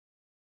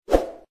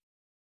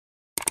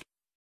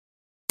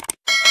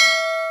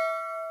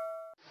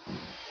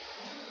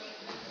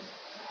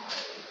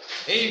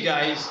Hey you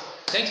guys,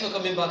 thanks for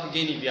coming back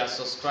again. If you are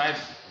subscribed,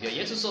 if you are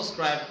yet to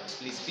subscribe,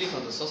 please click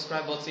on the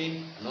subscribe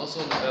button and also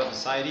on the bell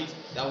beside it.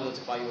 That will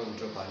notify you when we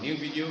drop our new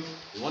video.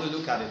 We want to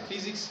look at the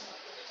physics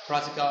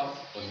practical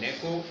for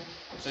NECO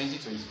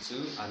 2022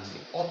 and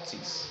the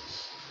optics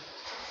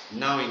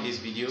now in this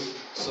video.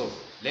 So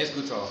let's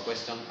go to our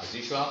question as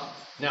usual.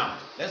 Now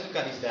let's look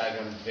at this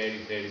diagram very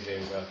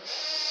well.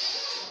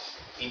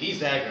 In this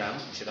diagram,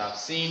 you should have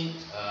seen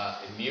a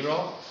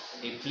mirror,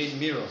 a plane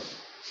mirror,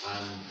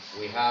 and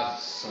we have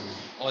some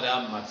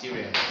other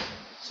material.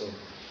 So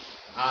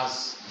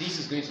as this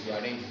is going to be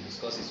arranged, we'll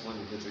discuss this when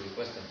we go through the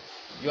question.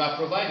 You are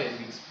provided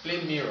with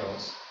plane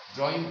mirrors,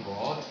 drawing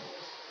board,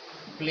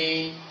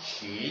 plane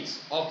sheets,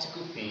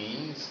 optical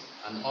pins,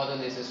 and other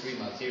necessary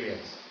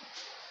materials.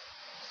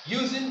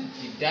 Using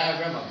the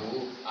diagram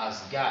above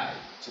as guide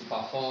to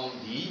perform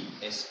the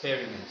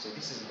experiment. So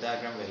this is the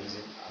diagram we're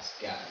using as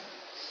guide.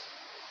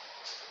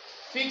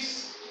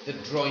 Fix the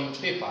drawing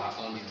paper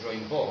on the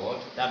drawing board.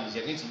 That means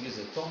you're going to use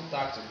a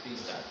thumbtack to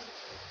fix that.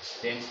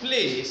 Then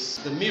place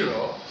the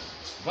mirror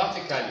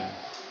vertically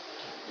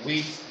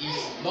with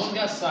its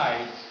longer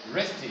side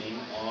resting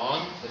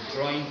on the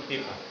drawing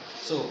paper.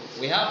 So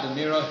we have the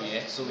mirror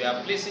here, so we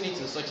are placing it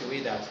in such a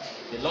way that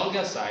the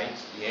longer side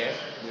here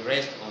will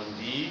rest on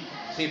the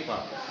paper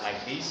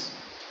like this.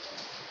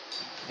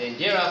 Then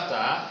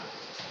thereafter,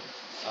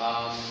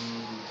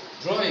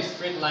 draw a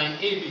straight line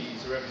AB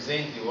to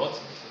represent the what?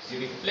 The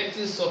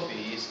reflecting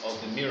surface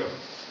of the mirror.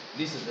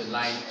 This is the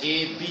line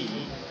AB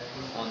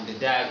on the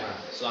diagram.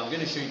 So I'm going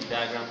to show you the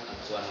diagram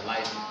and to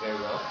analyze it very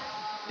well.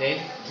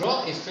 Then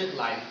draw a straight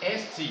line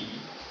ST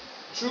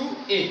through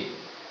A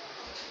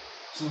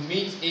to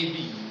meet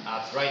AB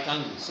at right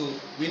angle. So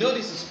we know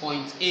this is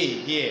point A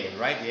here,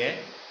 right here.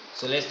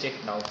 So let's check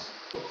it out.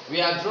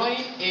 We are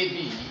drawing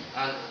AB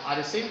and at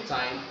the same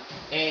time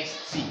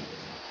ST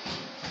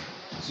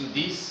to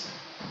this,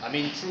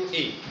 through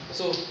A.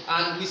 So,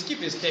 and we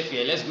skip a step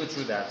here. Let's go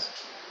through that.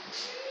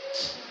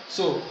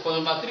 So, for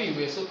number 3,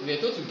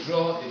 we're told to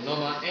draw the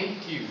normal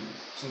NQ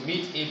to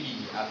meet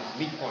AB at its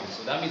midpoint.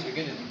 So that means we're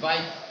going to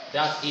divide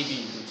that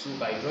AB into 2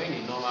 by drawing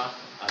a normal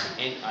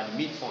at the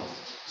midpoint.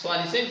 So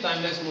at the same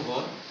time, let's move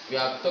on. We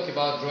have talked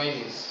about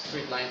drawing a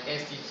straight line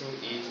ST through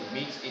A to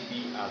meet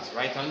AB at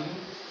right angle.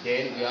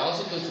 Then we are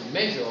also going to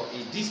measure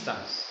a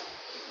distance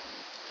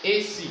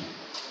AC.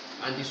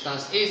 And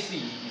distance AC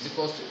is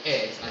equals to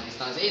x, and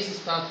distance AC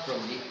starts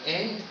from the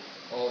end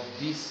of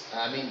this, the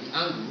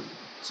angle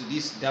to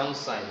this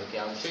downside. Okay,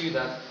 I'll show you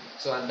that.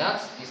 So, and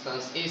that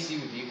distance AC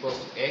will be equals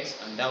to x,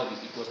 and that will be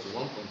equals to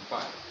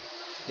 1.5.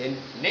 Then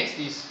next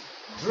is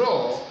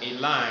draw a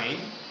line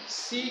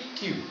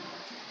CQ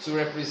to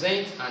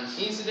represent an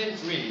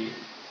incident ray.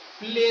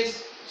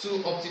 Place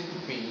 2 optical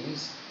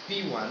pins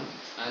P1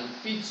 and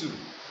P2.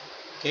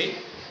 Okay,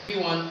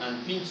 P1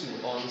 and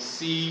P2 on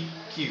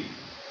CQ.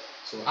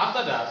 So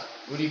after that,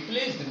 we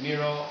replace the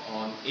mirror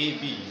on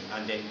AB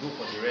and then go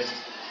for the rest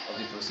of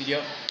the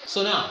procedure.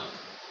 So now,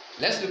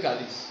 let's look at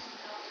this.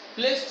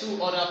 Place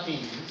 2 other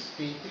pins,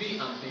 pin 3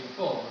 and pin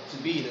 4, to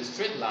be in a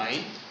straight line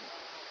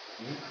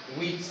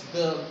with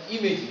the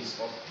images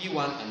of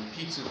P1 and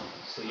P2.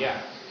 So yeah,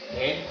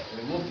 then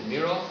remove the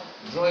mirror,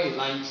 draw a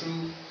line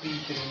through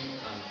P3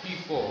 and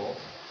P4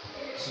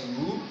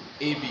 to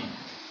AB.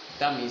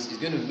 That means it's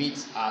going to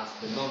meet at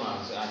the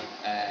normal, so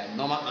at the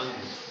normal angle.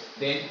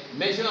 Then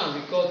measure and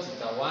record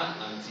theta 1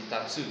 and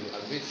theta 2.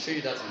 I'm going to show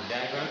you that in the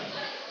diagram.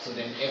 So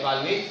then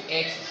evaluate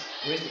x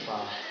raised to the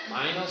power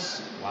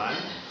 -1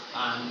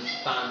 and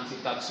tan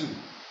theta 2.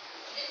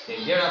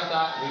 Then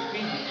thereafter,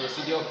 repeat the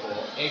procedure for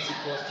x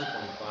equals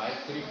 2.5,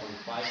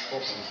 3.5,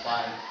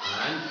 4.5,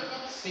 and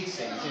 6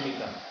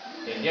 cm.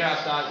 Then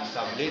thereafter, you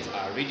tabulate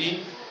our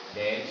reading.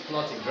 Then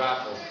plot a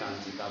graph of tan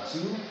theta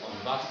 2 on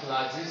vertical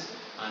axis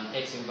and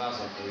x inverse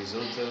on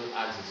horizontal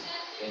axis.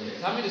 Then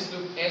determine the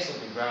slope s of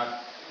the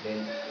graph.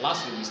 Then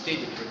lastly, we state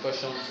the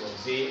precaution to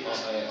obtain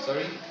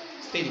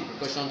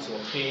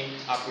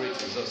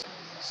accurate results.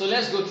 So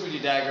let's go through the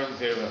diagram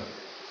very well.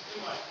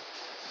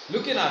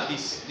 Looking at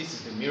this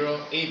is the mirror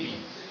AB,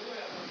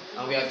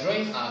 and we are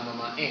drawing our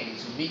normal N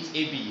to meet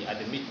AB at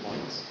the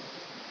midpoint.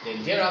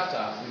 Then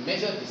thereafter, we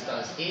measure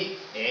distance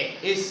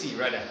AC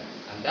rather,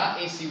 and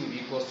that AC will be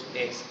equals to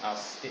x as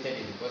stated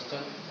in the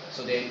question.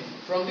 So then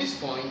from this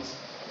point,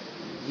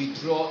 we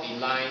draw a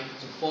line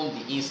to form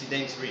the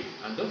incident ray,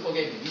 and don't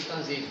forget the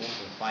distance here is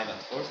 1.5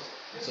 at first.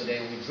 So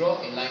then we draw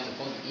a line to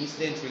form the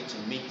incident ray to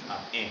meet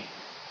at N.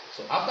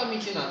 So after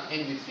meeting at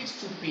N, we fix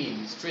 2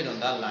 pins straight on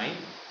that line,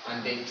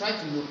 and then try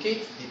to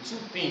locate the 2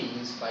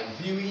 pins by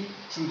viewing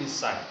through this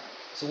side.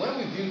 So when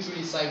we view through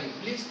this side, we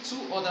place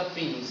 2 other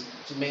pins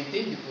to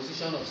maintain the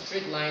position of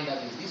straight line,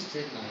 that is this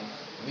straight line,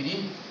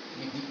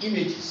 with the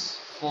images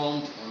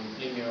formed on the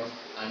plane mirror,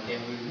 and then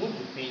we remove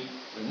the pin,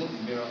 remove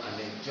the mirror, and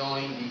then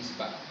join these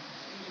back.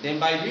 Then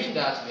by doing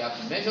that, we have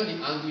to measure the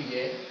angle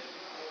here,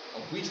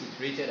 of which we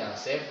created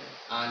ourselves,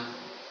 and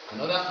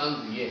another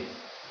angle here.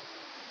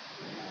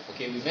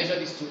 Okay, we measure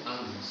these 2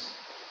 angles.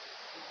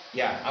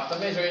 Yeah, after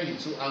measuring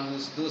the two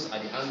angles, those are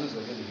the angles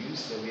we're going to use.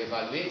 So we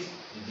evaluate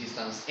the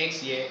distance x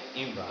here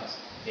inverse,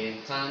 then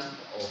tan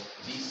of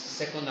this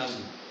second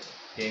angle.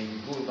 Then we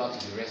go over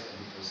to the rest of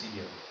the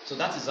procedure. So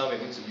that is how we're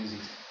going to use it.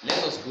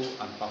 Let us go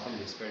and perform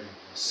the experiment.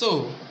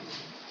 So,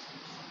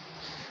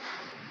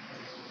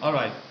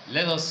 alright,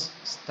 let us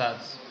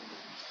start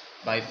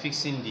by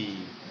fixing the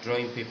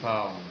drawing paper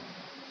on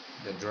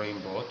the drawing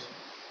board.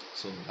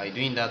 So by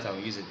doing that, I will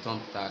use a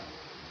thumb tack.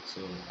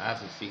 So I have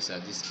to fix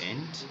at this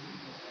end.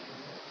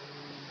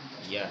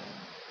 Yeah.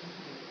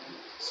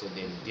 So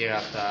then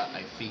thereafter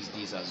I fix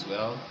this as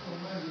well.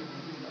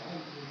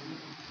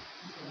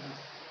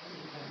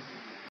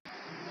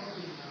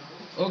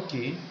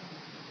 Okay.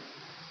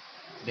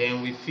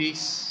 Then we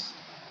fix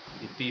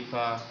the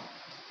paper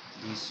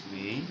this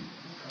way.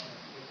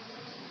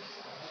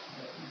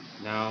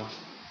 Now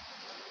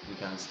we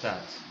can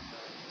start.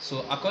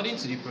 So according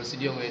to the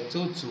procedure, we're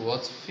told to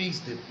what? Fix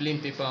the plain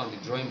paper on the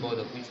drawing board,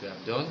 of which we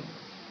have done.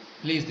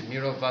 Place the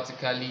mirror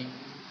vertically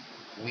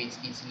with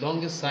its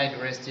longest side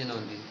resting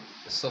on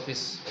the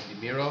surface of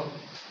the mirror.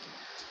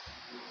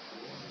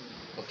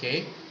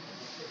 Okay.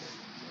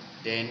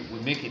 Then we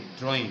make a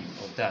drawing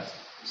of that.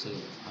 So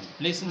I'm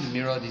placing the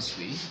mirror this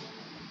way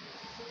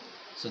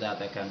so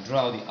that I can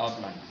draw the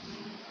outline.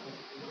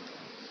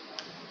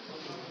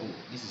 Oh,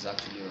 this is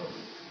actually wrong.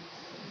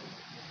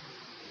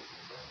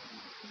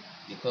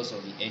 Because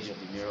of the edge of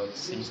the mirror, it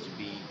seems to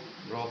be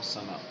rough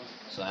somehow.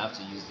 So I have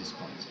to use this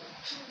point.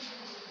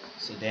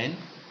 So then,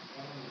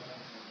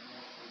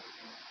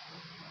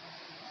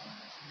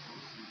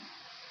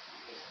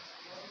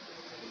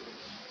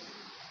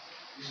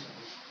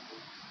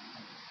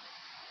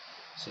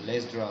 so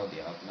let's draw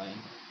the outline.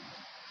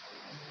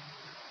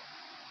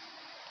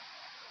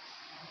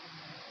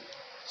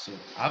 So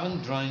having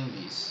drawn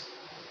this,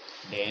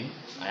 then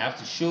I have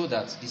to show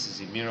that this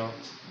is a mirror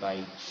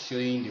by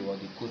showing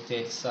the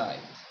coated side.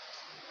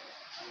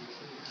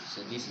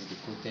 So this is the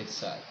coated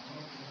side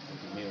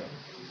of the mirror,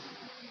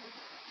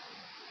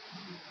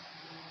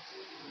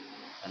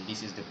 and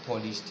this is the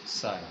polished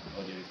side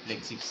or the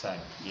reflective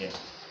side. Yeah.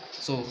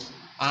 So,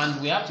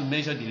 and we have to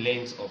measure the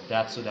length of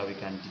that so that we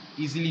can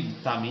easily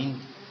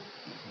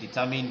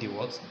determine the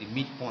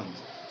midpoint.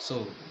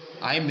 So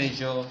I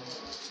measure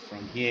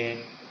from here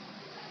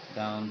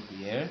down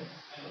here,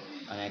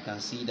 and I can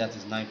see that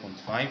is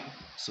 9.5.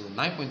 So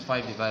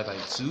 9.5 divided by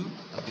 2,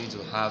 I'm going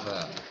to have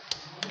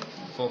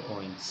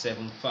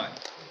 4.75.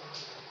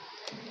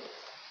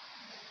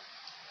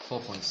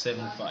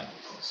 4.75.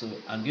 So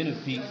I'm going to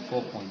pick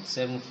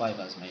 4.75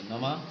 as my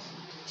number.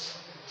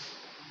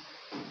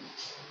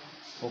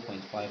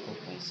 4.5,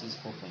 4.6,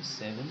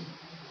 4.7.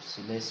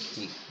 So let's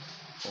take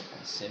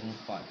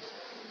 4.75.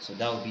 So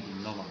that will be the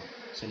number.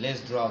 So let's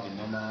draw the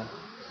number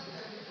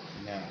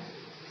now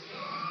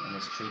in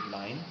a straight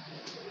line.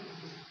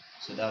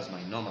 So that's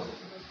my normal.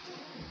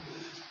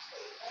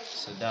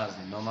 So that's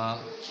the normal.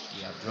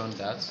 We have drawn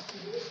that.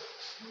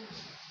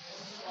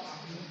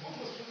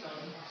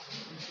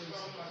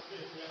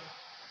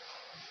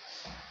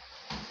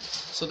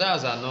 So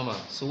that's our normal.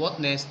 So what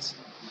next?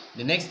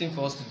 The next thing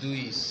for us to do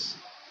is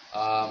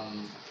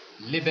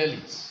label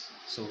it.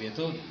 So we are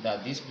told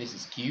that this place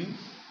is Q.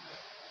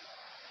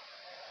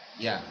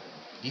 Yeah,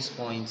 this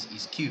point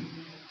is Q.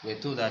 We're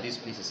told that this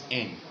place is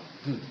N.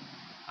 Good.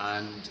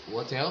 And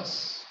what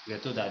else? We're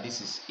told that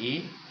this is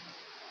A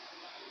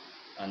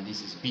and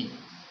this is B.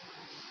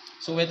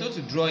 So we're told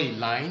to draw a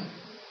line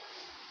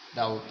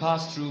that will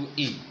pass through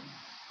A.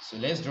 So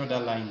let's draw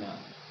that line now.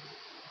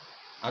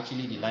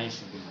 Actually, the line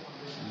should be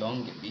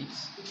long a bit.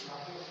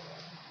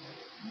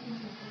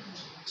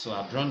 So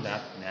I've drawn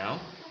that now.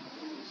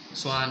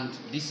 So, and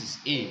this is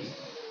A.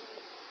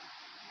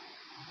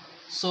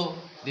 So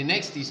the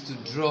next is to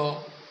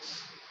draw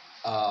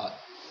a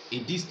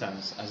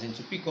distance, as in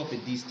to pick up a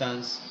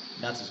distance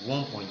that is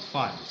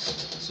 1.5.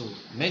 So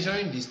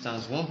measuring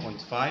distance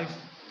 1.5.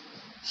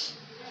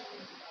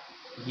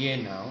 Here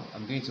now,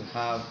 I'm going to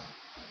have,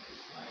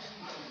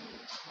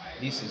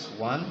 this is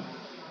 1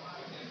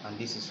 and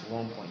this is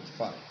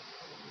 1.5.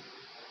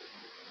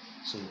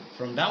 So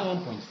from that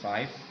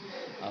 1.5,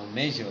 I'll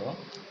measure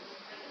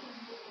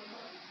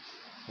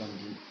from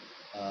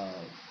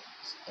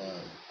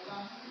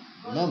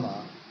the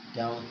normal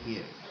down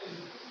here.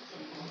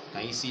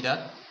 Can you see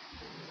that?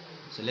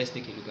 So let's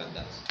take a look at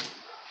that.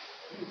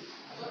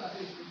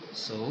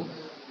 So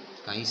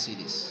can you see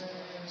this?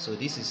 So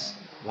this is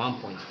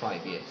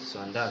 1.5 here. So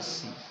and that's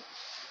C.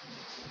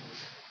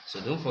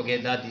 So don't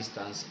forget that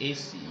distance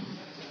AC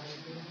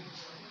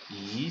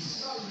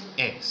is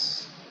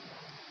X.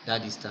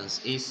 That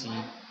distance AC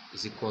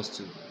is equals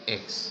to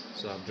X.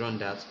 So I've drawn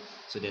that.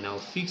 So then I'll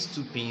fix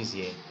 2 pins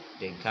here,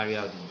 then carry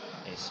out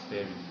the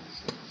experiment.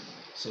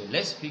 So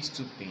let's fix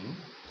 2 pins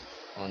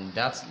on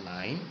that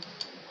line.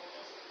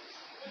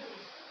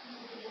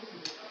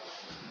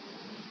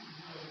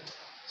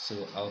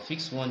 So I'll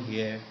fix one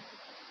here,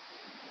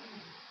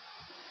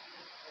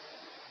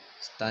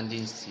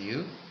 standing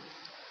still.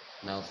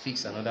 Now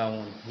fix another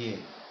one here,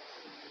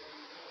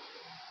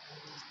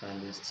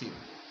 standing still.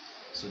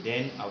 So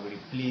then I will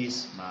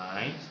replace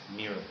my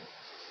mirror.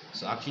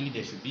 So actually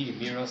there should be a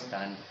mirror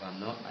stand. If I'm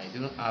not, I do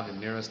not have a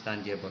mirror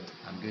stand here, but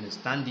I'm going to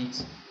stand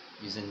it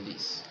using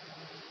this.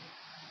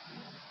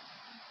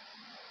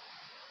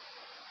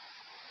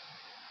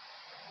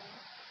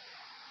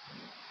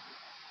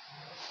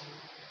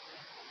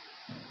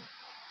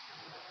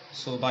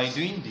 So by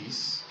doing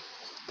this,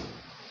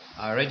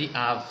 I already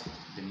have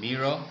the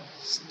mirror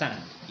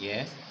stand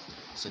here.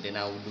 So then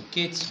I will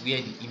locate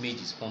where the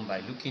image is from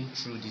by looking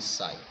through this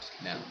side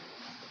now.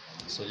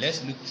 So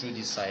let's look through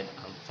this side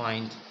and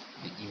find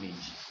the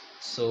image.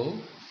 So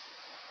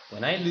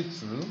when I look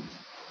through,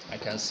 I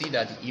can see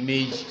that the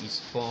image is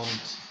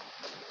formed,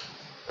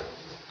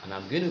 and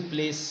I'm going to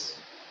place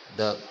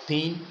the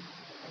pin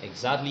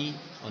exactly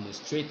on a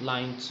straight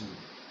line to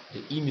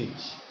the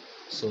image.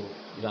 So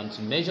if I'm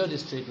to measure the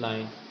straight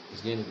line,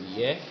 it's going to be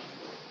here.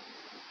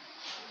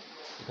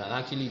 You can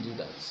actually do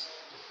that.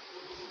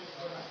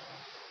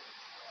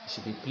 It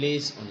should be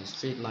placed on a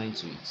straight line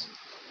to it.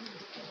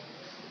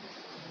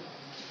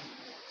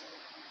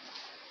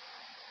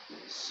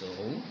 So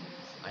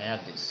I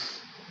have this.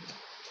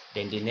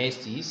 Then the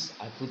next is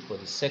I put for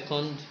the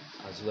second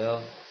as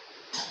well,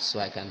 so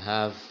I can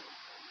have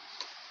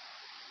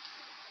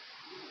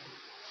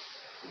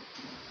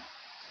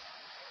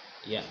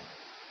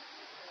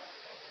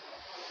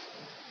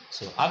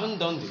So having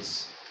done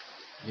this,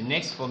 the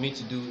next for me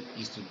to do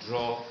is to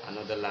draw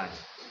another line.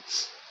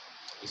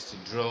 So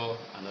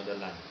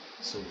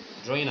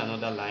drawing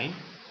another line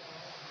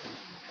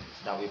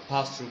that will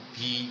pass through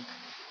P.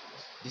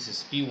 This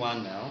is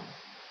P1 now,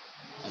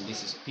 and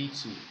this is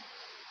P2.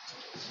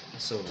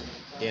 So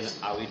then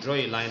I will draw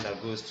a line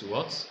that goes to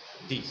what?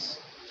 This.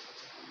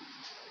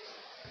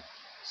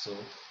 So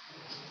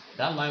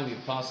that line will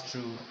pass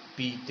through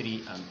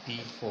P3 and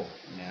P4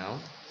 now,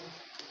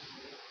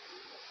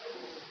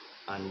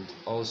 and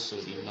also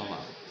the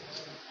normal.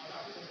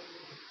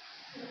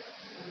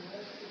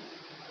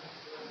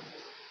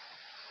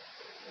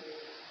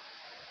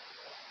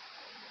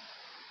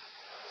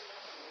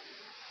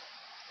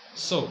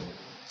 So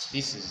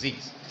this is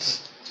it.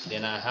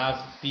 Then I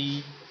have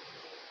P4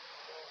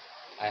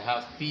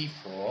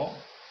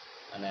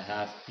 and I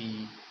have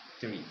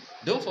P3.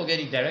 Don't forget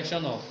the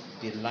direction of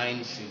the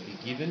line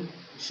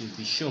should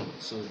be shown.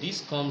 So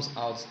this comes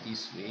out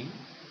this way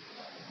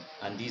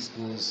and this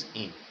goes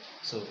in.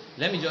 So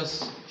let me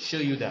just show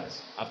you that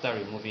after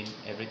removing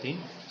everything.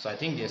 So I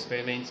think the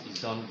experiment is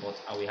done, but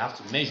I will have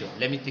to measure.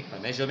 Let me take my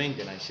measurement,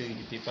 then I show you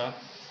the paper.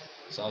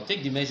 So I'll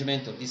take the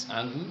measurement of this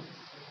angle.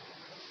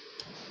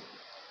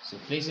 So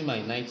placing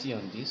my 90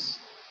 on this.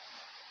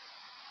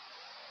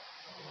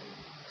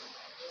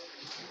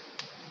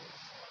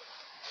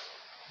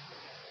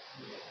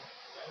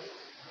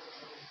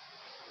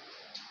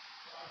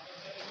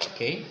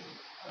 Okay.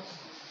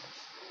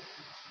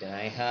 Then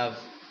I have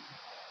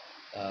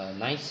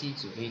 90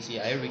 to 80.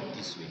 I read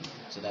this way.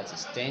 So that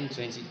is 10,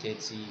 20,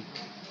 30,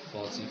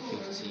 40,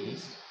 50,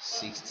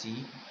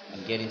 60.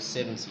 I'm getting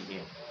 70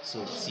 here.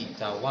 So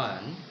theta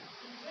 1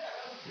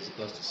 is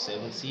equals to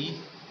 70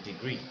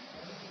 degrees.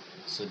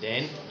 So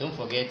then don't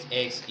forget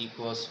x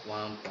equals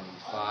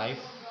 1.5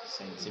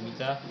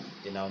 centimeter.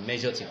 Then I'll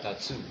measure theta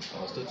 2.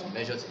 I was told to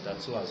measure theta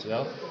 2 as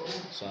well.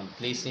 So I'm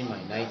placing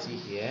my 90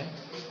 here.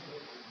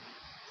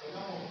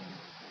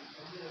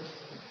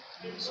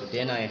 So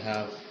then I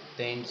have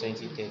 10,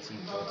 20, 30, 40,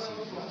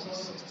 50,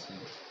 60.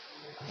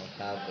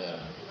 I have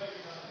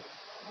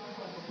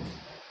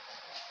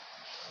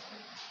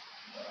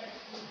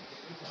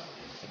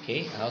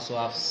okay, I also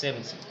have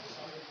 70.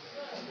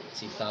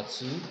 Theta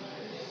 2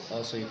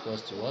 also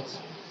equals to what?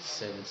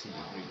 70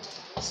 degrees.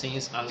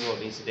 Since angle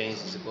of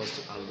incidence is equals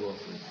to angle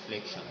of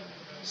reflection.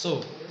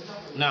 So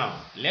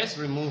now let's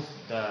remove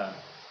the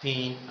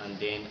pin and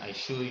then I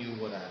show you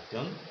what I have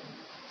done.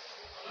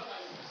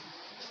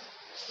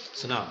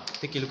 So now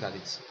take a look at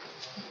it.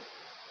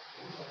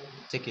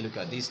 Take a look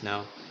at this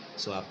now.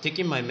 So I've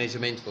taken my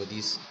measurement for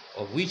this,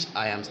 of which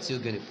I am still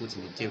going to put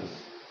in the table.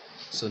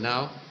 So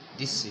now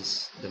this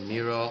is the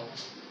mirror,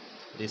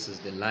 this is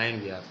the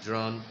line we have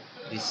drawn,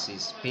 this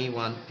is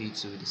P1,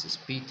 P2, this is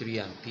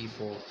P3 and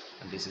P4,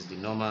 and this is the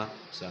normal.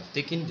 So I've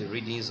taken the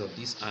readings of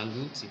this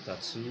angle, theta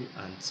 2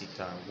 and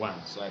theta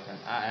 1. So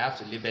I have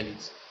to label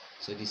it.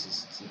 So this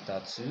is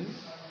theta 2,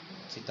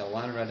 theta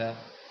 1 rather,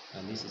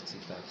 and this is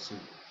theta 2.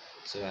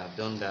 So I have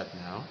done that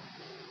now.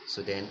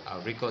 So then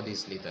I'll record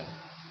this later.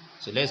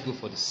 So let's go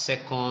for the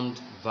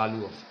second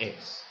value of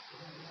x.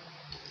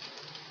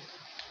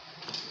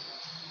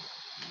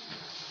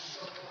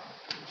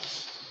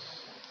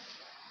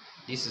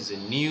 This is a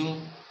new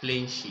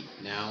plain sheet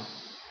now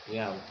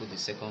where I will put the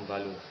second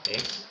value of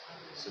x.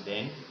 So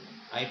then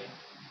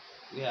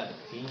where are the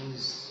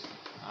pins?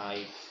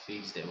 I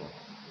fix them up.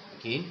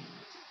 Okay.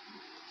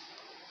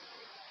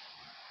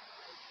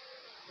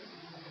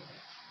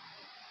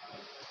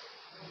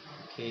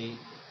 Okay.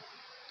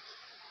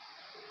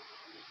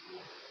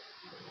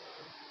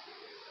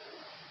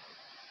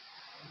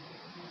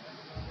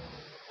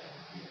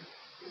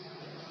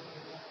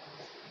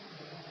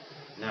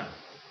 Now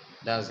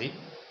that's it.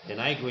 Then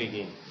I go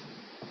again.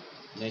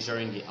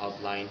 measuring the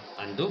outline.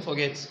 And don't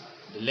forget,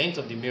 the length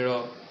of the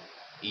mirror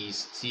is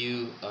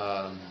still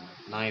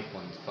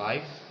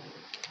 9.5.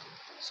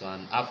 So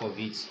and half of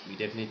it will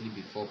definitely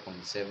be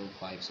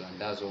 4.75. So and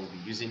that's what we'll be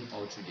using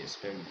all through the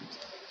experiment.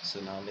 So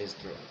now let's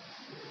draw.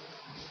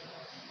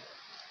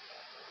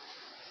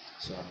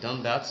 So I've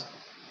done that.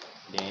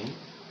 Then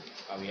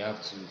I will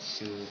have to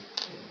show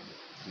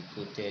the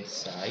coated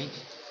side.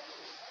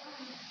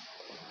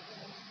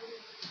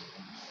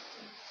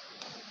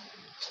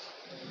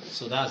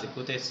 So that's the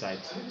coated side.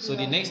 So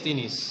the next thing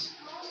is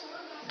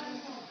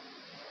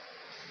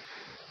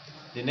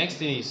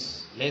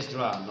let's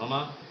draw a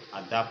normal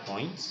at that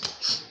point.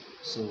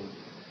 So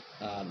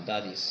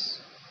that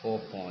is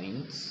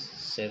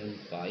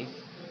 4.75, 4.5,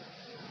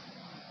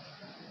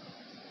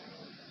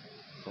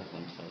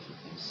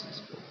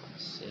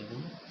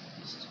 4.7.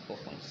 This is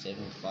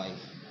 4.75.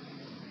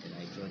 Then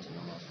I draw the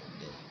normal from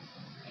there.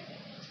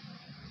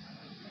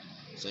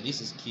 So this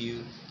is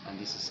Q and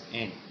this is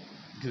N.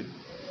 Good.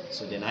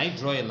 So then I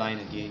draw a line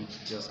again,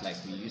 just like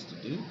we used to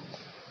do.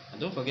 And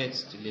don't forget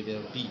to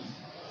label B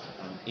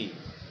and A.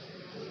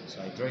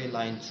 So I draw a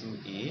line through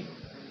A.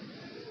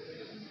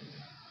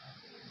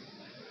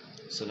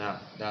 So now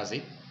that's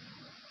it.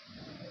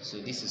 So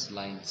this is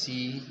line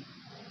T,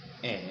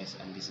 S,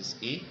 and this is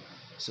A.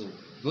 So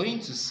going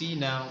to C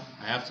now,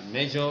 I have to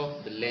measure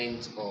the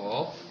length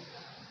of,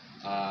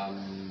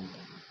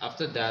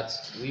 after that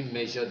we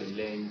measure the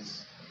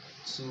length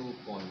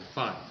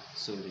 2.5.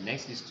 So the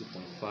next is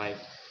 2.5.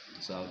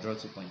 So I'll draw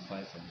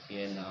 2.5 from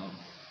here now.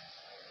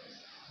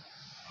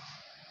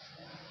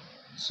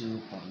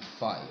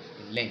 2.5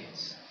 in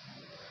length.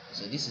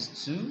 So this is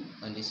 2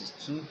 and this is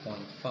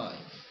 2.5.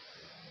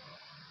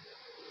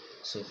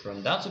 So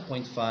from that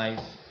 2.5,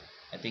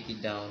 I take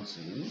it down to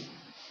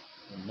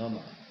the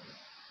normal.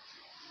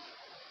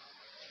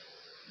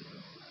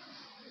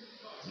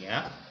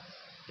 Yeah.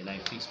 Then I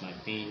fix my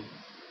pin.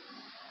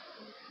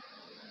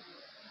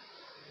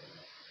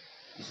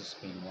 This is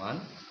pin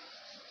 1.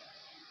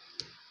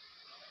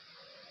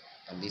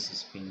 And this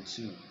is pin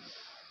 2.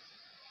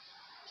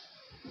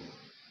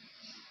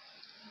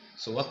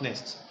 So what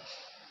next?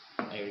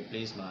 I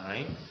replace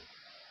my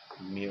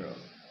mirror.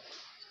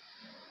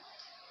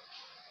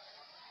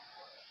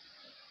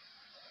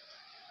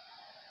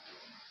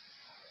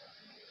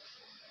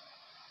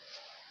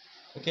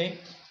 Okay,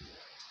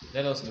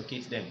 let us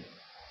locate them.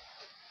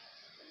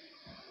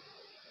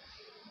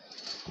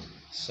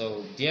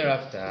 So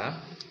thereafter,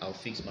 I'll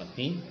fix my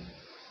pin.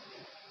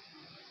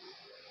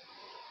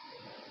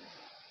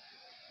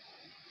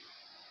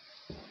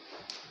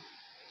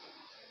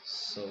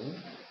 So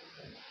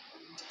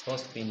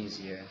first pin is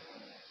here.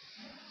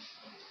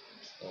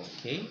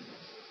 Okay.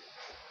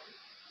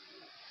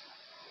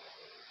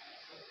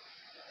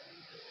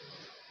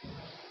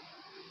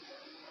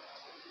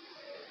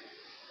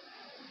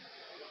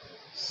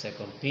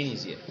 Second pin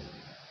is here.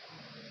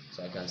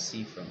 So I can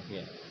see from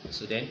here.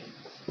 So then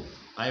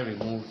I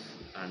remove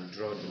and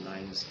draw the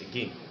lines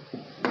again.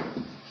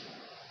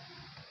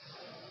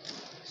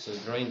 So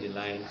drawing the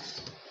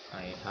lines,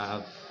 I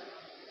have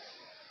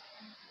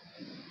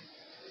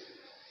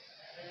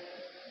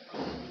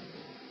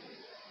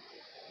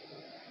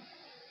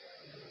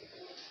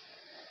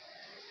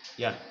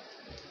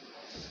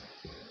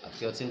I've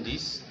gotten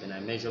this, then I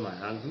measure my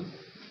angle.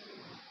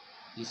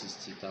 This is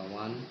theta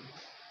 1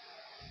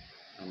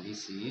 and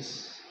this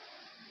is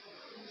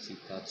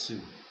theta 2.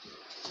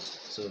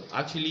 So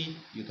actually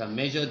you can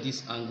measure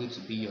this angle to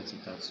be your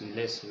theta 2.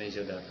 Let's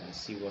measure that and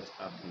see what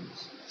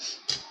happens.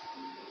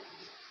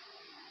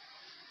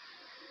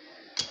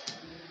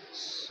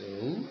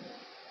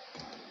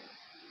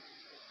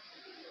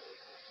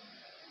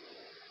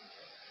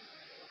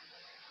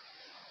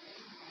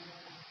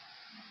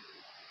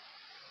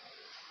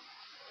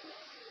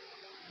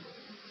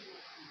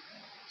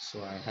 So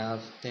I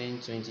have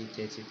 10, 20,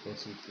 30,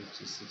 40,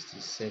 50, 60,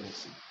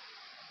 70.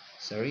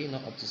 Sorry,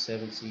 not up to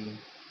 70.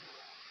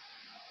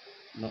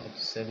 Not up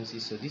to 70.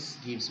 So this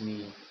gives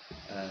me,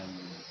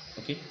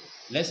 okay,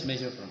 let's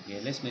measure from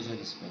here. Let's measure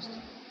this first.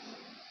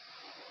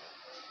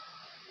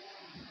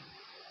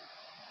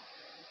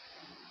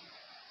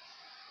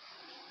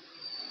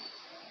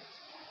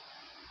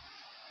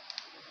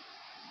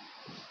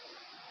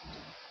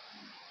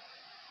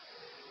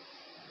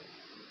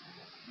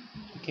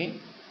 Okay,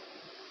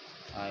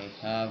 I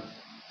have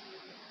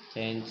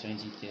 10,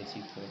 20, 30,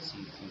 40,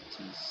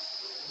 50,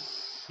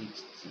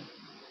 60,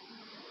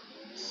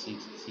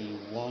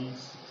 61,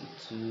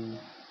 62,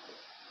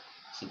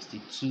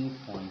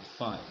 62.5.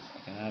 I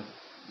can have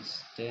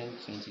this 10,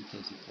 20,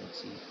 30,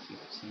 40,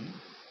 50,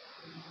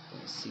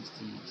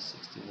 60,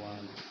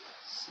 61,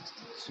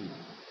 62.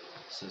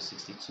 So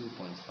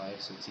 62.5.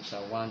 So theta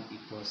 1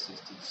 equals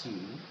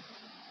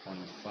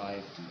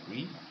 62.5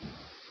 degrees.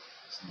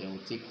 So then we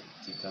take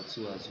theta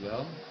 2 as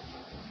well.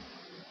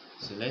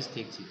 So let's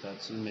take theta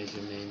 2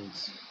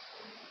 measurements.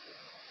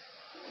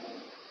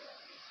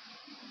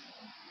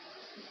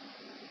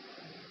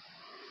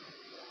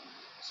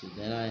 So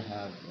then I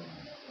have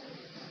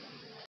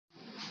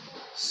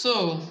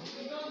so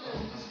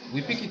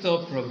we pick it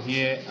up from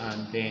here,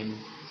 and then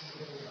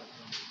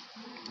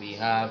we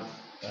have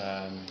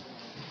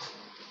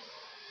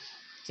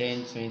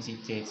 10, 20,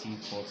 30,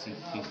 40,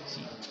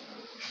 50.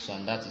 So,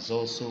 and that is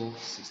also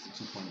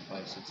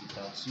 62.5. So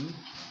theta 2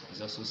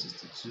 is also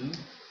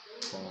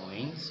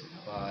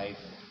 62.5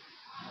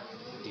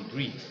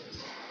 degree.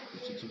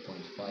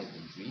 52.5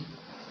 degree.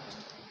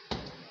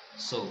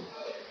 So,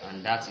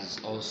 and that is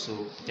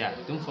also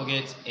that. Don't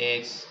forget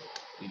x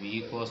will be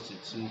equals to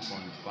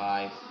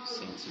 2.5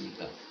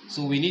 centimeter.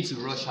 So we need to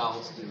rush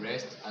out the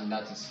rest, and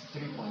that is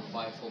 3.5,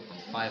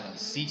 4.5, and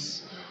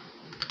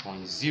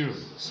 6.0.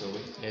 So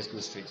let's go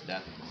straight to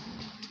that.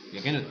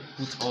 We're going to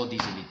put all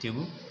these in the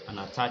table and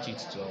attach it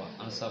to our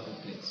answer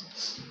booklet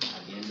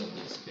at the end of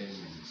the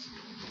experiment.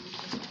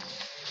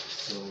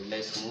 So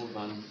let's move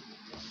on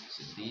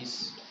to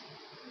this.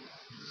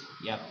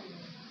 Yep.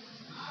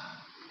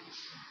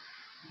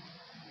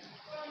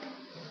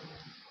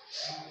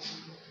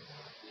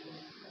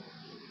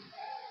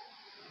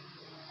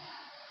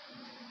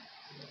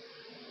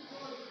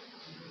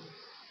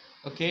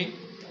 Okay.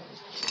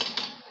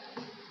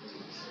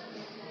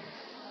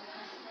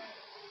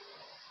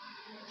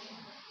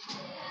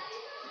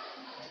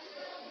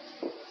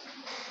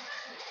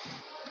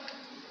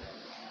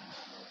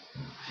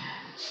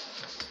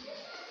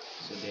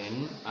 So then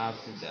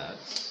after that,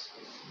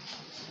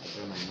 I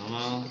draw my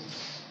normal.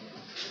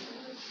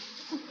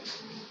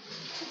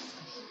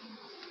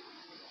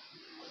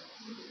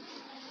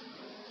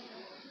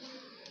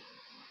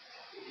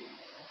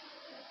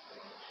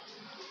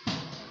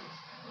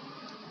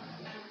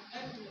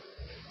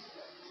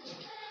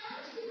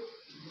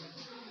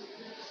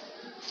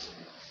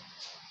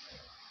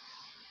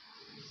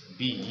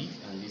 B,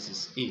 and this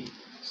is A.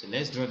 So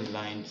let's draw the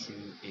line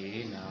through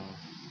A now.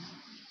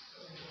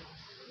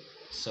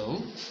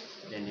 So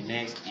then the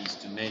next is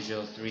to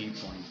measure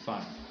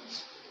 3.5.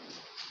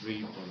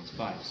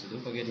 3.5. So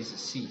don't forget this is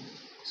C.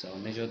 So I'll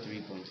measure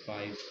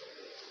 3.5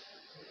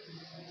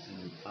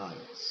 in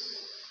height.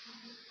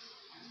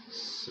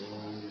 So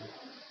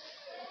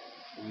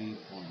 3.5.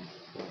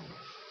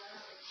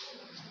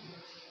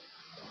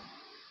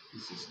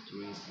 This is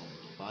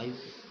 3.5.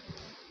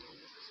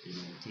 So you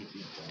take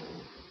it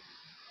down.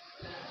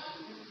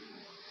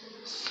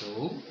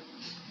 So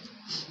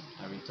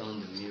I return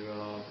the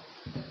mirror.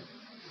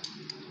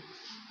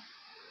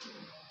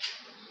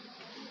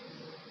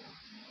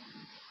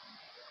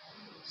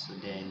 So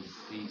then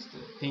fix the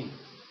pin.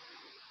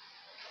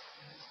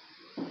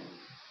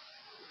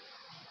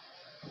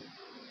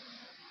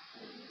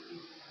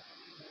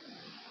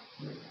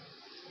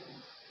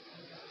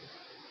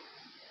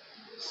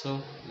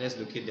 So let's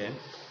locate them.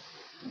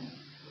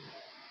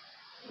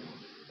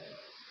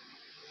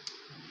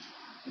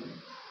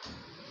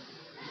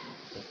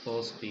 The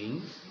first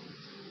pin,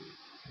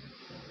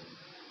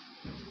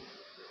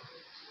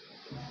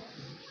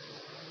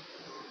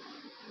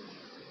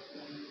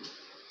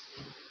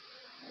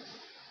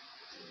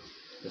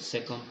 the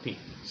second pin.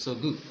 So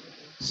good.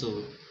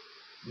 So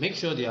make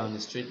sure they are on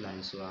a straight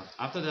line. So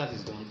after that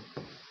is done,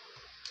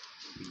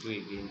 we go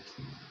again,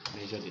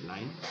 measure the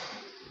line.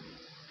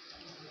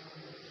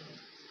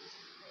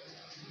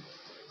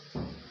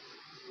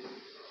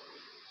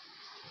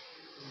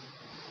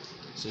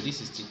 So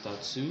this is theta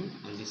 2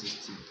 and this is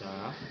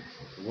theta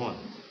 1.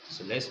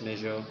 So let's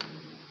measure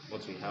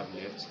what we have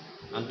left.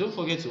 And don't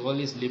forget to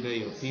always label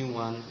your pin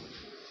 1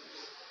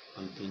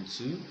 and pin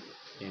 2,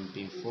 then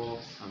pin 4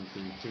 and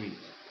pin 3.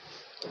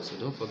 So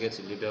don't forget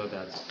to label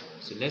that.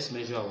 So let's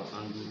measure our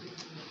angle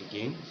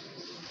again.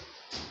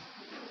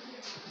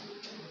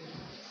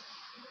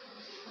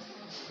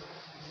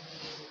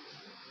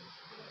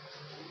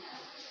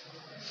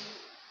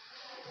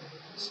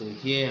 So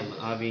here I'm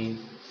having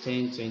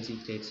 10, 20,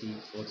 30,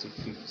 40,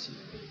 50.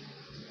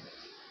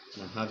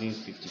 And I'm having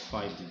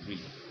 55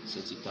 degrees. So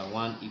theta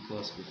 1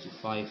 equals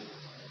 55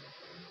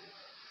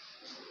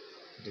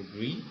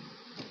 degree.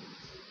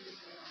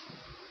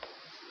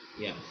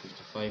 Yeah,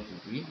 55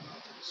 degree.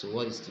 So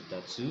what is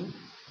theta 2?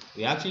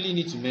 We actually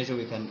need to measure.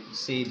 We can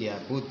say they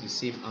are both the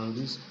same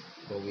angles,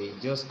 but we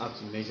just have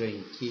to measure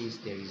in case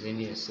there is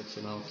any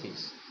exceptional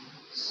case.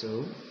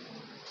 So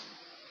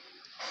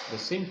the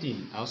same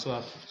thing, I also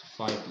have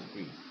 55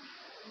 degree.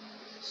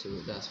 So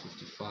that's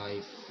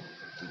 55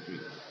 degree.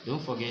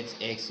 Don't forget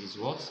x is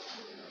what?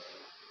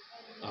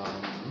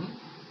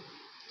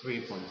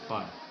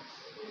 3.5.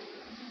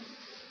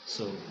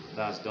 So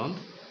that's done.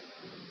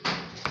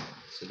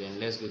 So then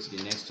let's go to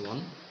the next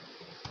one.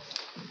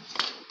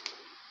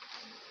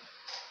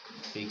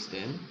 Fix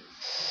them.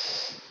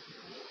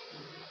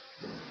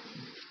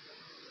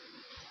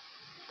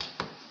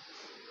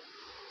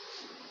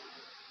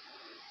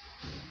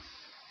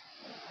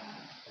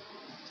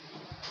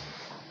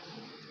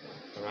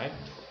 Alright.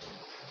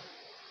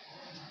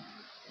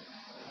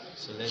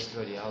 So let's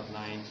draw the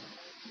outline.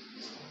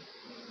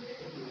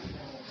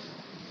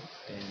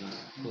 Then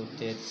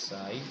rotate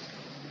side.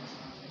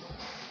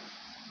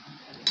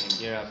 And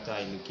thereafter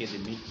I locate the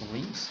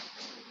midpoint.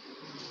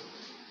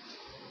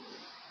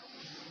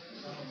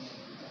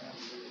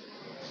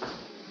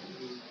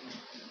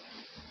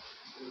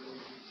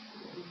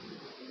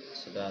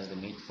 So that's the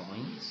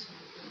midpoint.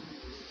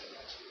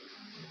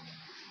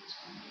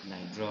 And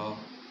I draw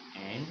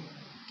N,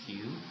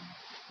 Q,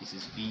 this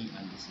is P,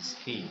 and this is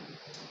K.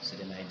 So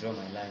then I draw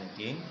my line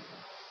again.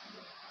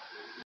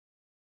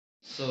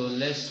 So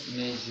let's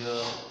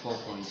measure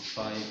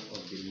 4.5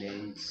 of the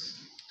length.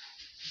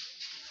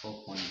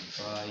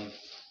 4.5.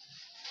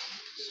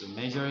 So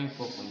measuring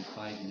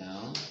 4.5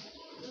 now,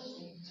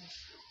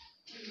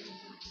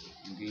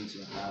 I'm going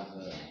to have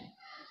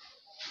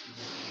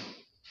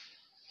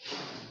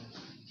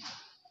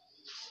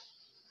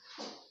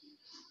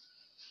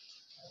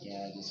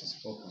yeah, this is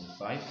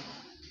 4.5.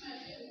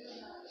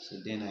 So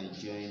then I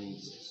join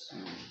it to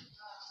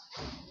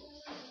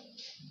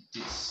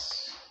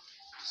this.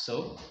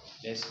 So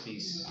let's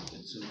fix the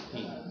two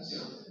pins.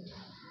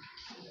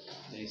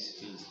 Let's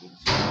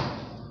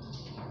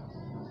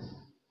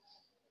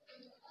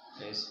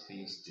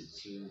fix the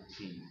two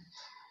pins.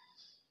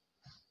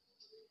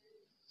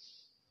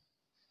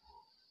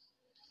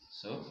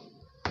 So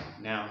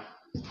now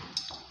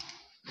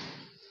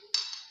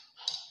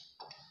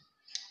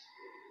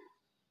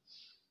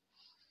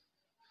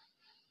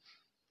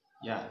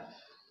yeah.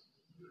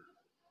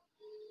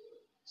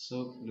 So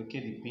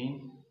locate the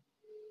pin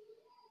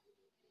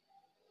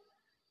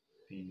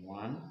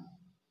 1.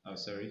 Oh,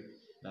 sorry,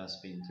 that's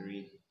pin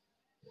 3.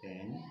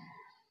 Then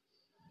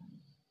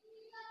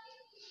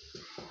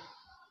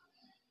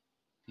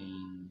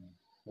pin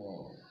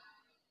 4.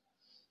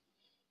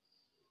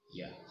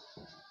 Yeah.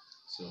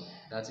 So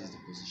that is the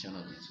position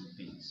of the two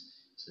pins.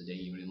 So then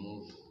you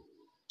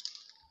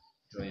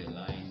draw a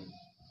line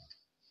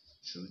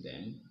through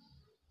them.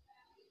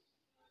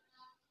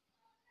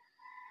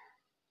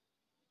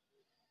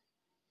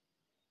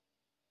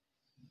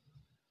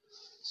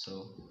 So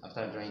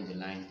after drawing the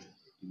line,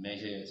 you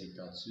measure your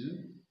theta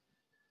 2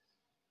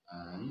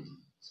 and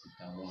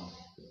theta 1.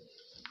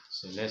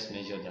 So let's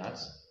measure that.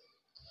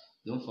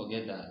 Don't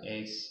forget that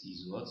x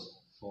is what?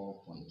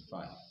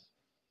 4.5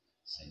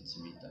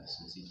 centimeters.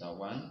 So theta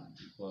 1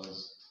 equals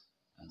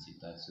and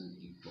theta 2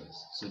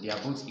 equals. So they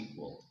are both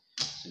equal.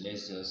 So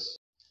let's just.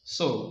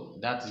 So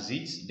that is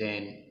it.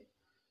 Then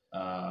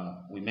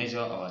we measure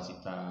our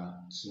theta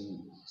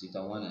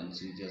 1 and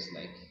 2 just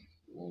like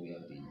what we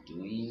have been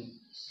doing.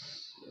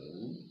 So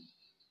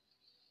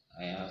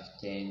I have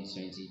 10,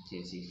 20,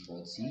 30,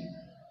 40,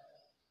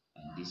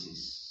 and this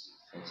is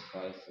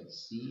 45,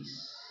 46,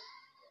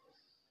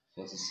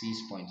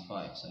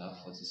 46.5. So I have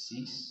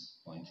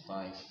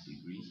 46.5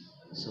 degree.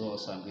 So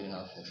also I'm going to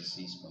have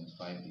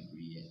 46.5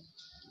 degree here.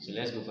 So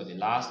let's go for the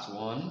last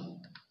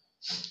one.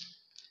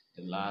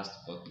 The last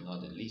but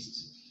not the least.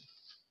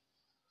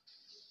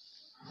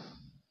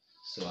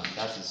 So and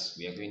that is,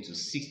 we are going to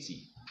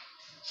 60.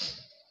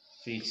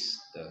 Fix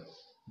the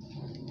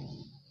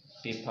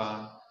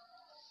paper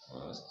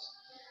first.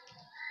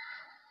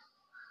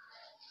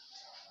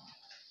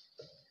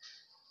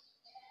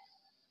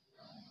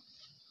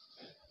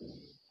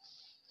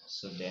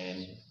 So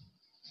then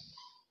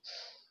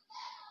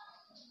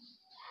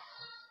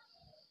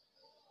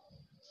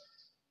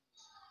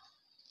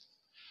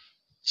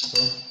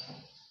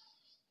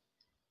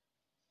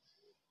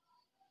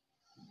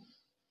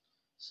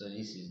so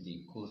this is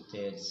the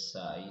coated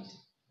side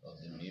of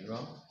the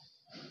mirror.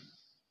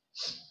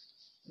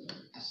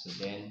 So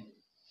then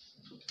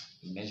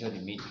we measure the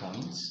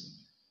midpoints.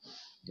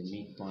 The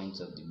midpoint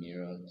of the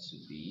mirror to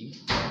be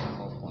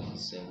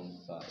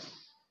 4.75.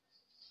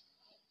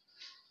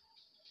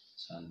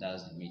 So and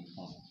that's the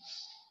midpoint.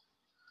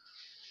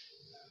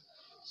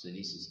 So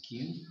this is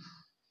Q,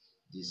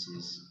 this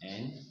is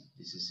N,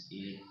 this is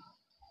A,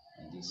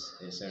 and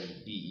this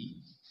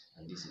B,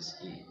 and this is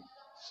A.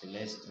 So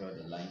let's draw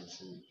the line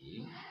through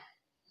A.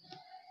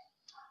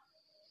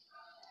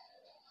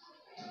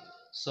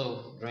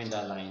 So drawing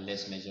that line,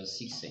 let's measure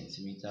 6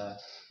 centimeters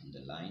on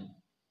the line.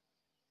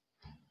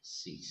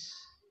 6.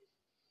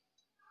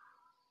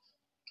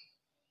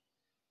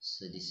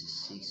 So this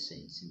is 6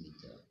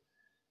 centimeters.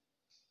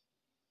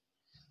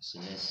 So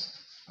let's,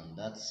 from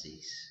that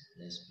 6,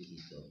 let's pick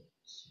it up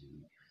to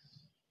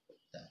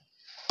that.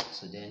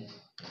 So then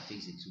I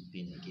fix the two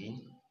pin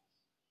again.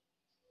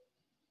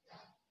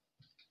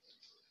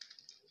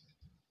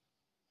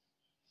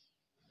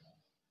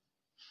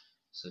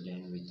 So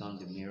then return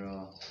the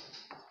mirror.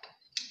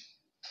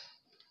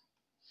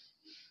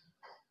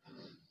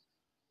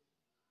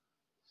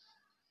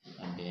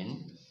 And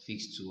then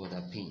fix 2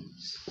 other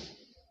pins.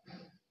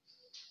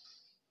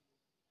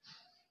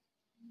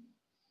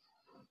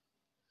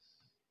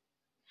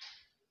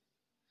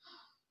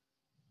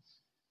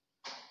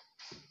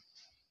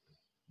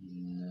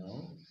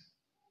 No.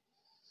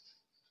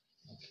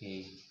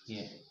 Okay,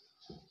 here.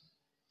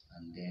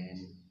 And then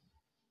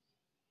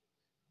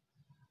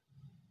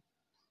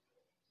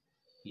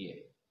here.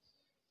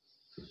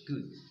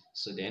 Good.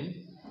 So then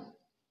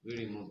we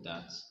remove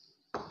that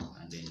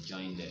and then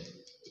join them.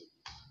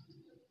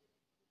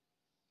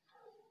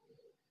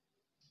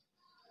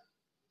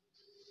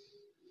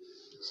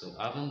 So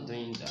having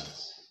done that,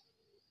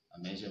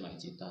 I measure my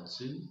theta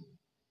 2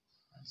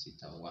 and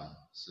theta 1.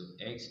 So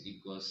x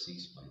equals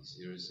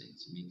 6.0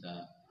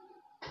 centimeter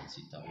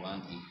theta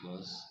 1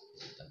 equals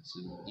theta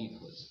 2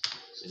 equals.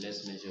 So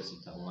let's measure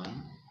theta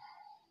 1.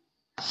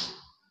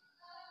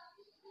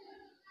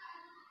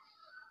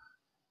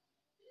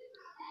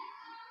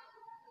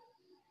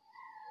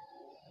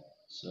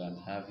 So I'm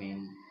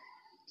having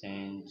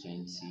 10,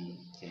 20,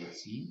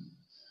 30.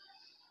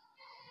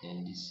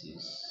 Then this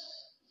is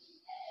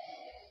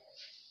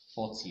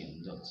 40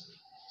 on dot.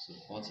 So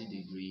 40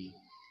 degree,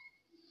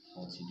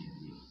 40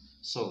 degree.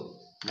 So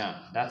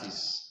now that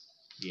is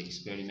the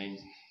experiment.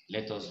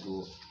 Let us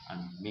go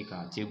and make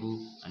our table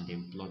and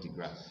then plot the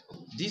graph.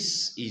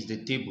 This is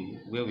the table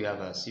where we have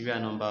a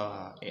serial number,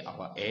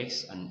 our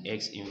x and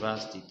x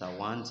inverse theta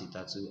 1,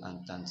 theta 2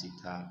 and tan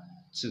theta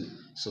 2.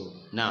 So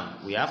now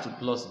we have to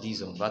plot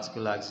these on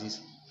vertical axis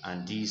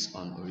and these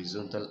on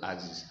horizontal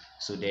axis.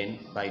 So then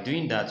by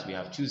doing that, we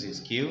have choose a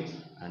scale,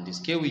 and the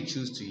scale we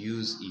choose to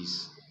use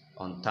is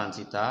on tan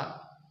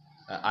theta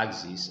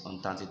axis,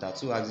 on tan theta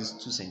 2 axis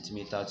 2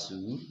 cm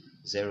to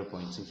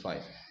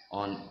 0.25.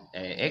 On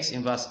x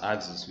inverse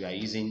axis, we are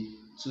using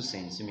 2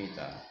 cm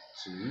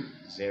to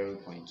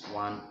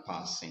 0.1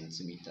 per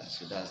centimeter.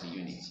 So that's the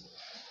unit,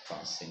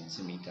 per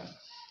centimeter.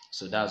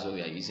 So that's what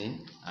we are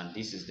using, and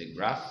this is the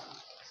graph.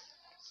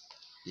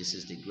 This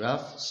is the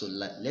graph. So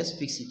let's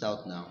fix it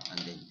out now and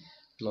then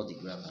plot the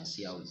graph and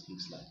see how it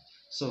looks like.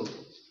 So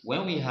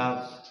when we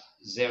have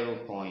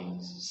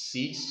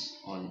 0.6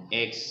 on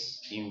x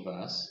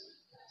inverse,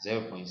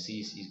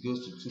 0.6, it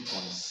goes to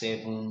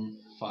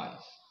 2.75.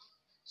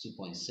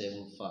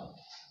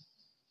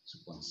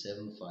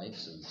 2.75.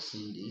 So we've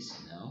seen this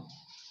now.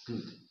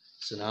 Good.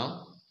 So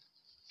now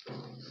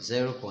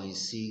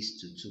 0.6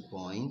 to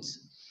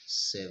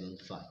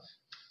 2.75.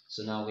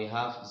 So now we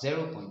have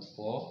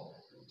 0.4.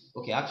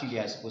 Okay, actually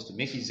I'm supposed to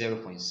make it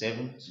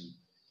 0.7 to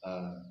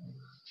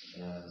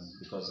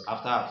because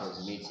after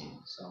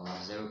approximating, so I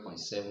have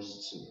 0.7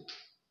 to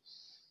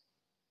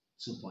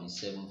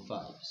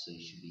 2.75. So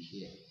it should be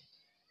here.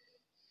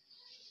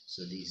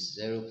 So this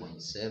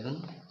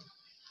 0.7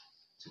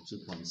 to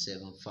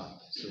 2.75.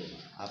 So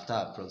after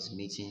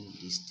approximating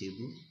this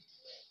table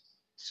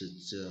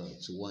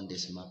to one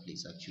decimal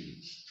place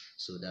actually,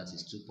 so that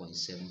is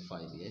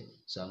 2.75 here.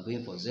 So I'm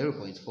going for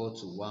 0.4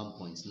 to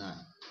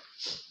 1.9.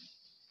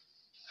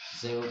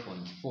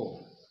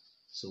 0.4.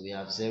 So we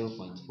have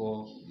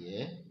 0.4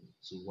 here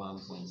to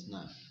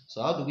 1.9.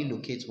 So how do we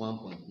locate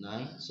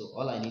 1.9? So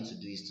all I need to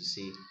do is to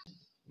say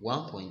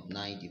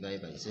 1.9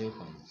 divided by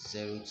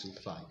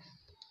 0.025.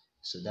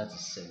 So that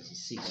is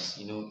 76.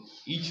 You know,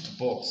 each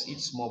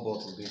small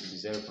box is going to be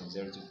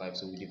 0.025.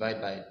 So we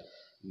divide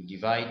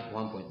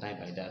 1.9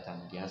 by that,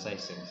 and the answer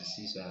is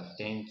 76. So I have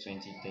 10,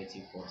 20,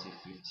 30, 40,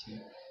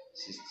 50,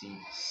 60,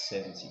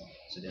 70.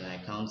 So then I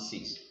count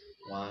 6.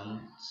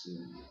 1,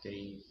 2,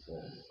 3,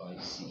 4,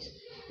 5, 6.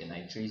 Then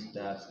I trace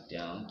that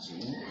down to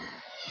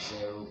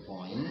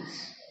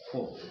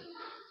 0.4.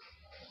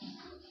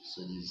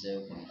 So this is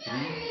 0.3,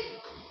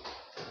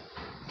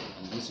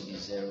 and this will be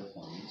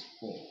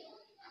 0.4.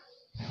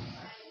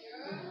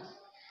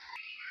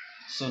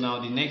 So now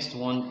the next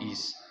one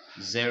is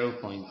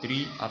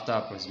 0.3 after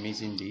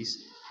approximating this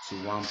to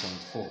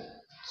 1.4.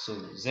 So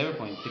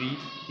 0.3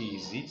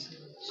 is it.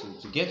 So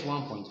to get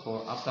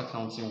 1.4, after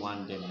counting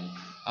 1, then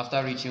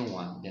after reaching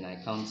 1, then I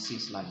count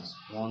 6 lines.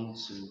 1,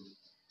 2,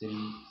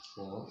 3,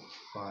 4,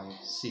 5,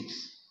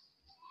 6.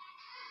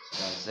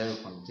 So that's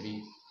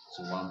 0.3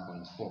 to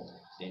 1.4.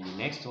 Then the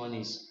next one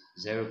is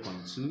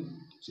 0.2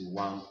 to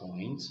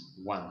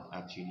 1.1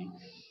 actually.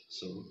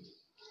 So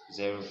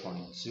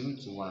 0.2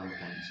 to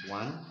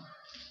 1.1.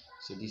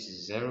 So this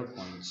is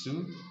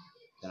 0.2.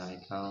 Then I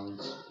count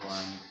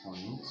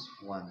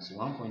 1.1. So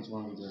 1.1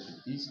 will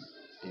just be this,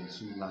 then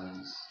 2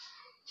 lines.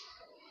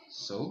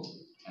 So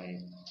I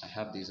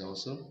have this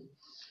also.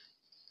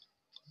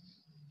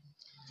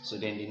 So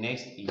then the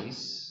next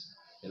is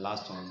the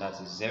last one,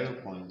 that is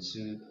 0.2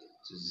 to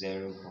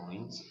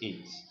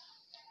 0.8.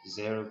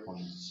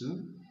 0.2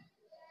 to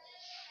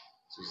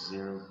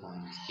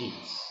 0.8.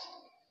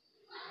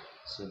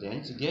 So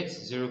then to get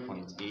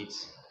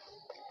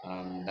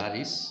 0.8, that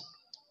is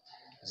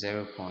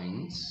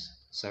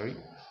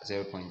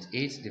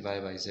 0.8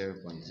 divided by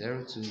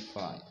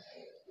 0.025.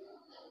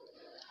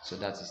 So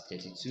that is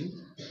 32.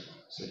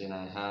 So then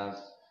I have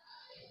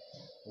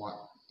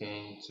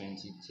 10,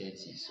 20,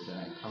 30. So then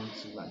I count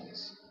 2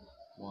 lines.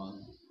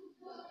 1,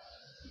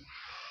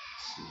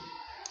 2.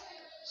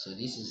 So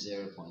this is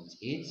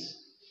 0.8.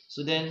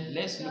 So then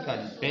let's look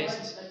at the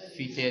best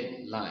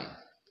fitted line.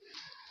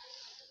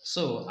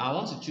 So I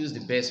want to choose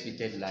the best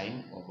fitted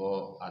line of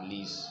all, at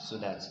least, so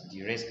that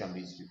the rest can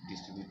be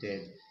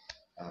distributed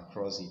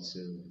across it. So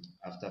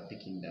after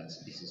picking that,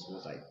 this is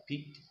what I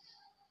picked.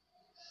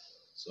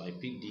 So I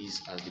picked this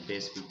as the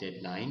best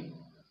fitted line.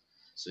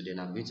 So then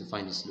I'm going to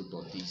find the slope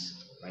of this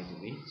right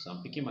away. So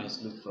I'm picking my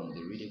slope from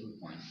the readable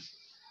point.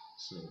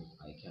 So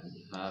I can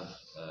have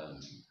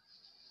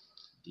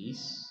this.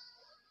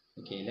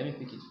 Okay, let me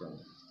pick it from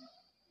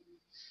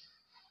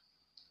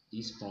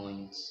this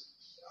point.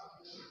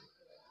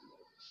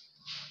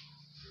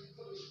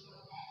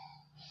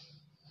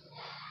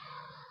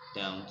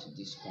 down to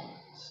this point.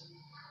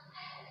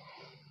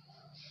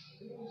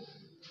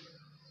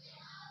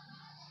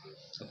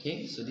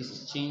 Okay, so this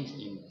is change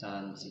in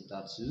tan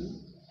theta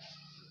 2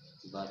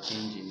 over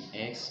change in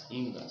x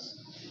inverse.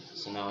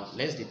 So now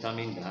let's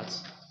determine that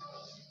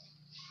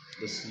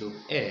the slope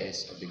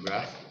s of the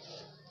graph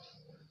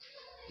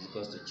is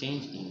equal to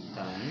change in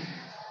tan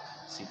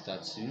theta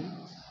 2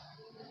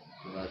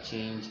 over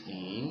change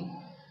in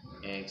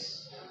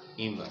x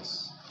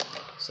inverse.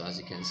 So as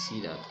you can see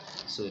that,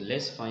 so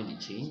let's find the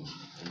change,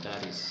 and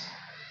that is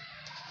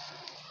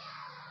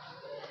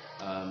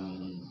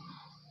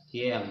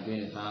here I'm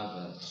going to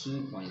have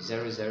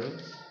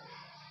 2.00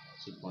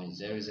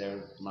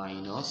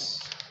 minus,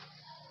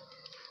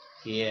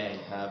 here I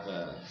have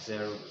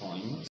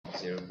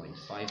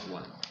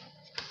 0.51,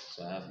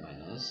 so I have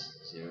minus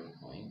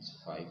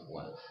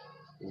 0.51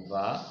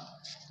 over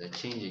the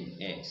change in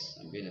x.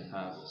 I'm going to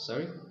have,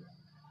 sorry,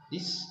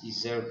 this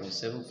is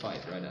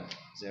 0.75 rather,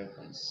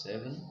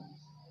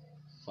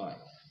 0.75.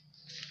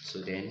 So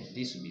then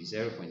this will be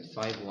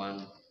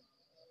 0.51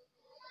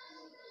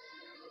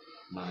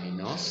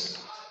 minus,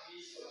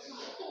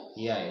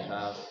 here I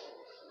have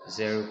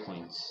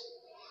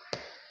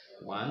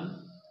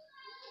 0.1.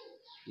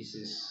 This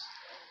is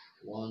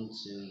 1,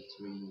 2,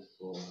 3,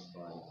 4, 5,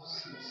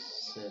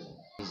 6, 7.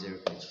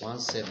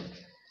 0.17.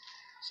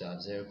 So I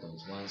have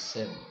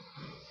 0.17.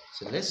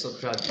 So let's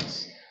subtract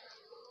this.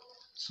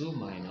 2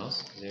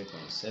 minus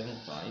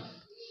 0.75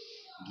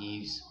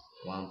 gives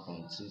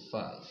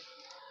 1.25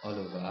 all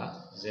over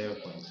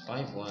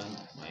 0.51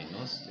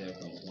 minus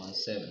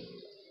 0.17.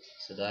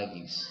 So that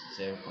gives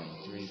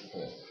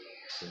 0.34.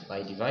 So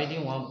by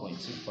dividing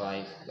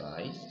 1.25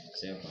 by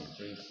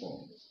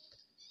 0.34,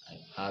 I'm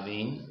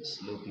having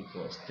slope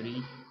equals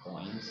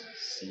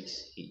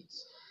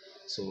 3.68.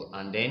 So,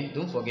 and then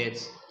don't forget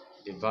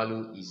the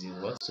value is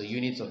in what? So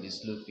unit of the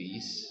slope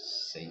is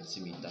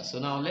centimeter. So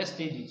now let's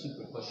take the two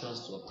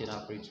precautions to obtain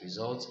accurate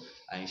results.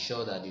 I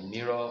ensure that the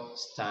mirror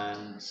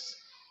stands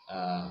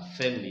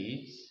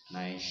firmly, and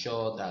I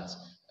ensure that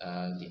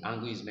the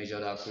angle is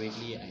measured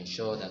accurately. I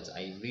ensure that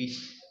I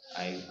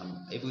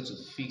am able to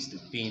fix the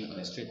pin on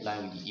a straight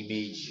line with the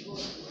image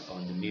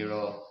on the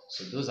mirror.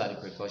 So those are the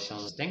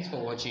precautions. Thanks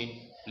for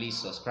watching. Please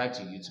subscribe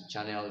to the YouTube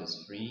channel.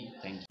 It's free.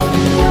 Thank you.